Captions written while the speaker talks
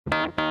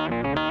The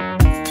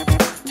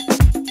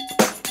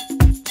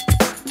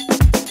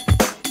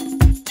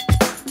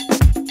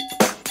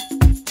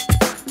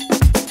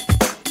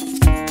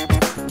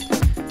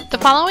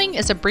following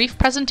is a brief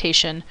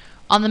presentation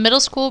on the middle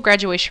school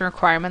graduation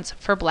requirements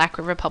for Black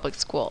River Public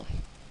School.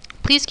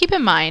 Please keep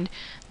in mind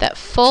that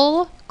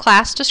full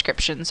class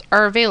descriptions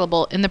are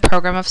available in the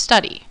program of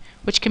study,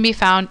 which can be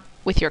found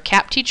with your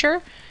CAP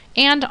teacher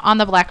and on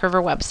the Black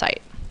River website.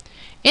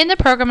 In the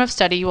program of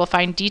study, you will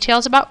find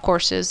details about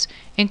courses,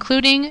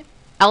 including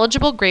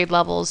eligible grade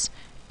levels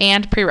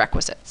and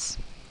prerequisites.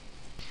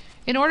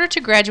 In order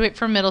to graduate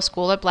from middle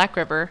school at Black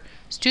River,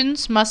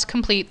 students must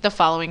complete the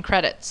following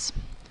credits: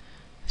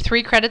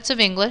 3 credits of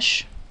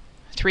English,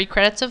 3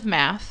 credits of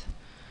math,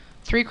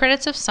 3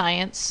 credits of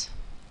science,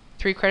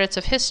 3 credits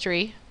of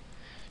history,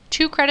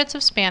 2 credits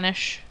of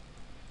Spanish,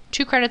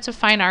 2 credits of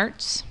fine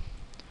arts,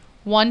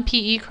 1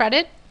 PE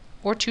credit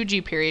or 2 G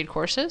period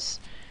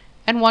courses,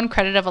 and 1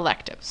 credit of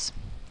electives.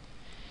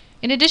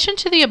 In addition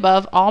to the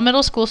above, all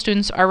middle school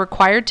students are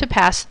required to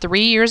pass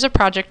 3 years of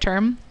project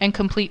term and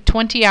complete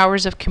 20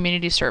 hours of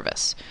community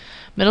service.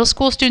 Middle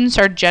school students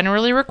are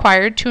generally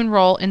required to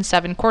enroll in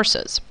 7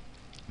 courses.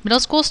 Middle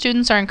school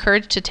students are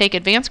encouraged to take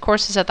advanced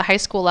courses at the high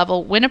school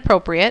level when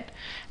appropriate.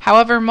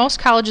 However, most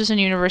colleges and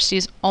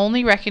universities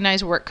only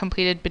recognize work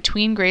completed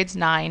between grades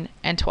 9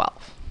 and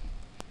 12.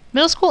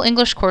 Middle school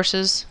English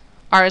courses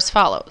are as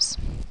follows.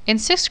 In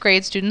 6th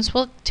grade, students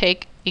will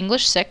take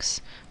English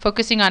 6,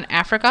 focusing on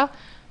Africa,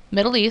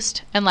 Middle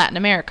East, and Latin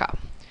America.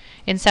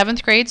 In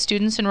 7th grade,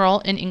 students enroll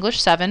in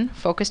English 7,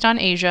 focused on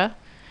Asia,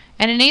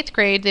 and in 8th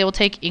grade, they will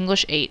take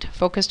English 8,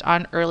 focused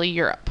on early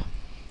Europe.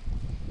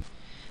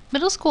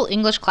 Middle school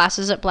English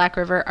classes at Black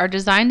River are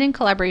designed in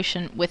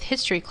collaboration with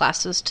history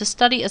classes to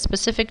study a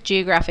specific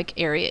geographic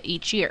area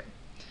each year.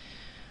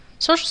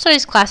 Social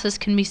studies classes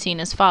can be seen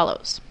as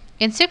follows.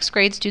 In 6th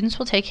grade, students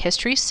will take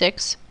History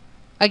 6,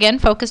 again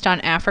focused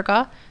on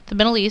Africa, the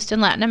Middle East,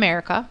 and Latin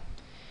America.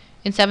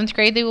 In 7th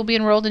grade, they will be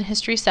enrolled in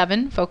History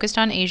 7, focused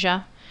on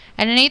Asia,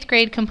 and in 8th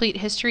grade, complete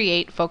History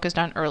 8, focused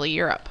on early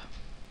Europe.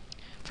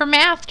 For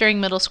math during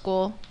middle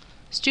school,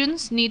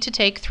 students need to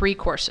take 3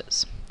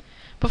 courses.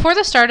 Before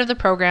the start of the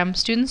program,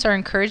 students are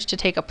encouraged to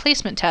take a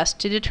placement test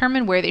to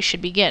determine where they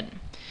should begin.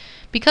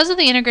 Because of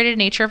the integrated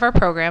nature of our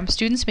program,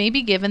 students may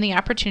be given the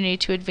opportunity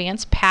to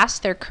advance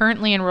past their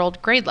currently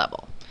enrolled grade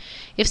level.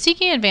 If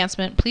seeking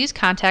advancement, please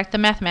contact the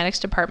Mathematics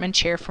Department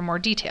Chair for more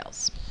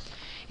details.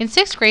 In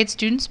 6th grade,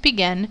 students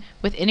begin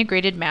with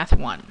Integrated Math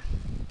 1.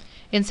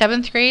 In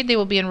 7th grade, they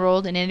will be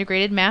enrolled in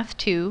Integrated Math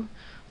 2,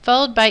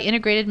 followed by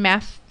Integrated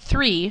Math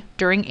 3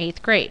 during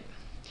 8th grade.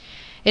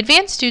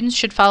 Advanced students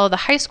should follow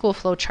the high school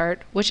flowchart,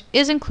 which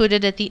is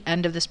included at the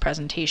end of this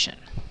presentation.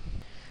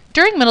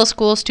 During middle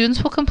school,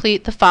 students will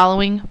complete the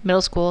following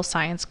middle school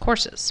science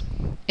courses.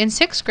 In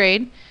 6th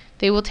grade,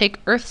 they will take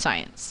Earth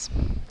Science.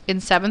 In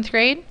 7th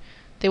grade,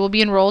 they will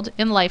be enrolled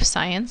in Life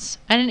Science,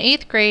 and in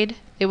 8th grade,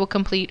 they will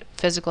complete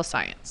Physical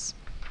Science.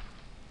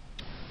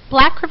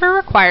 Black River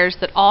requires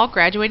that all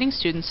graduating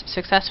students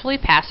successfully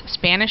pass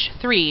Spanish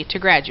 3 to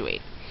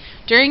graduate.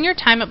 During your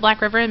time at Black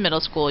River in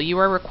middle school, you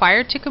are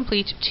required to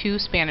complete 2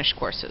 Spanish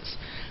courses.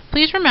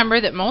 Please remember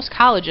that most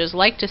colleges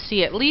like to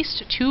see at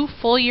least 2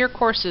 full-year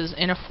courses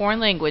in a foreign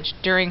language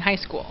during high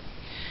school.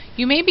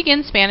 You may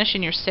begin Spanish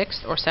in your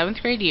 6th or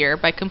 7th grade year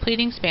by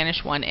completing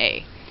Spanish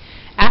 1A.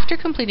 After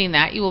completing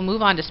that, you will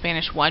move on to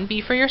Spanish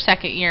 1B for your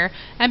 2nd year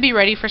and be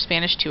ready for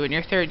Spanish 2 in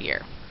your 3rd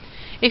year.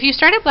 If you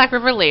start at Black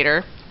River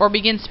later, or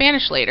begin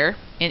Spanish later,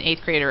 in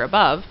 8th grade or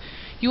above,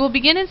 you will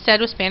begin instead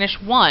with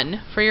Spanish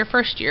 1 for your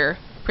 1st year,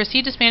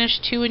 proceed to Spanish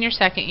 2 in your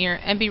 2nd year,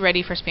 and be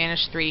ready for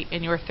Spanish 3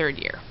 in your 3rd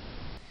year.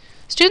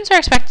 Students are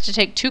expected to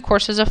take 2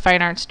 courses of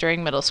fine arts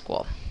during middle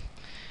school.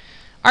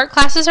 Art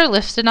classes are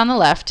listed on the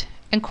left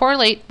and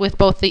correlate with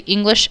both the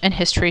English and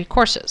history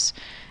courses.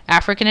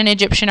 African and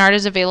Egyptian art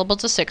is available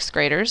to 6th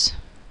graders,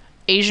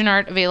 Asian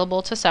art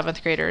available to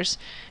 7th graders,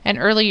 and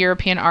early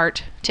European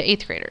art to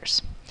 8th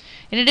graders.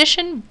 In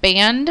addition,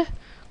 band,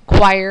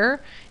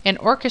 choir, and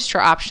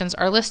orchestra options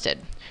are listed,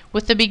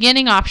 with the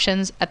beginning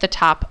options at the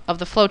top of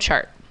the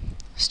flowchart.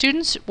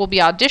 Students will be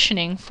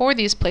auditioning for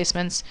these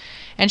placements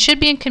and should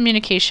be in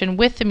communication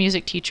with the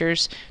music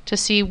teachers to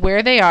see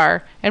where they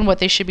are and what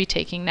they should be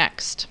taking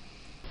next.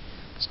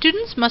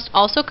 Students must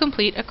also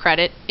complete a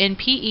credit in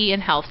PE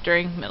and health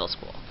during middle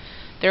school.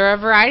 There are a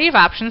variety of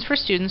options for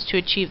students to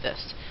achieve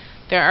this.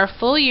 There are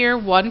full-year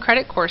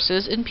 1-credit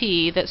courses in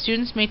PE that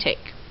students may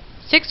take.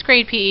 6th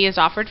grade PE is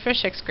offered for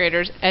 6th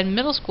graders, and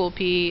middle school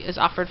PE is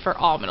offered for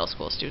all middle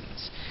school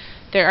students.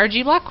 There are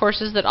G-Block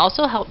courses that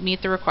also help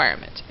meet the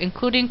requirement,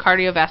 including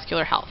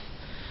cardiovascular health.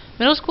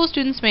 Middle school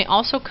students may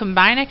also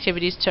combine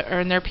activities to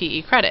earn their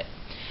PE credit.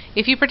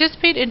 If you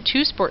participate in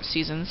 2 sports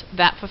seasons,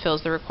 that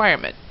fulfills the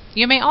requirement.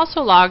 You may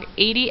also log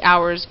 80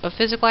 hours of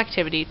physical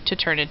activity to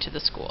turn into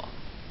the school.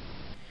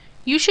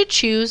 You should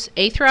choose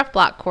A through F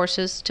block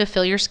courses to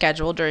fill your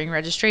schedule during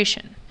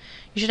registration.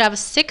 You should have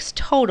 6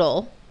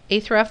 total A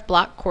through F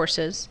block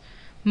courses.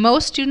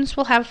 Most students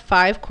will have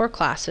 5 core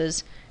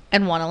classes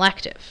and 1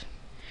 elective.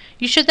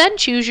 You should then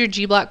choose your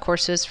G-Block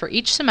courses for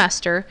each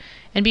semester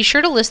and be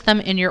sure to list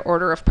them in your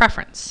order of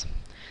preference.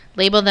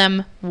 Label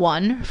them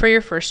 1 for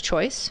your first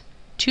choice,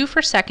 2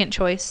 for second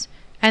choice,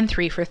 and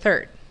 3 for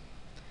third.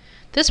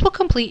 This will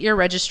complete your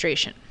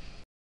registration.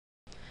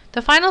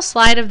 The final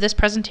slide of this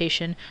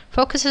presentation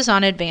focuses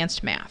on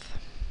advanced math.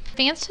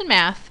 Advanced in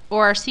math,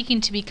 or are seeking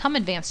to become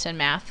advanced in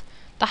math,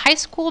 the high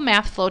school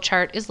math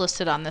flowchart is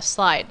listed on this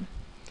slide.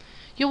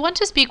 You'll want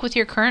to speak with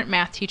your current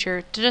math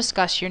teacher to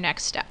discuss your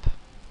next step.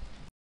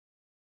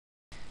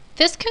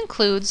 This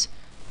concludes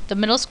the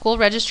middle school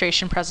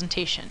registration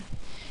presentation.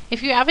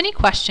 If you have any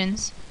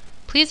questions,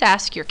 please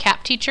ask your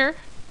CAP teacher,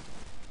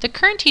 the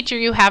current teacher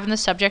you have in the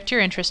subject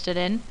you're interested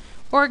in,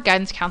 or a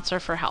guidance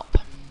counselor for help.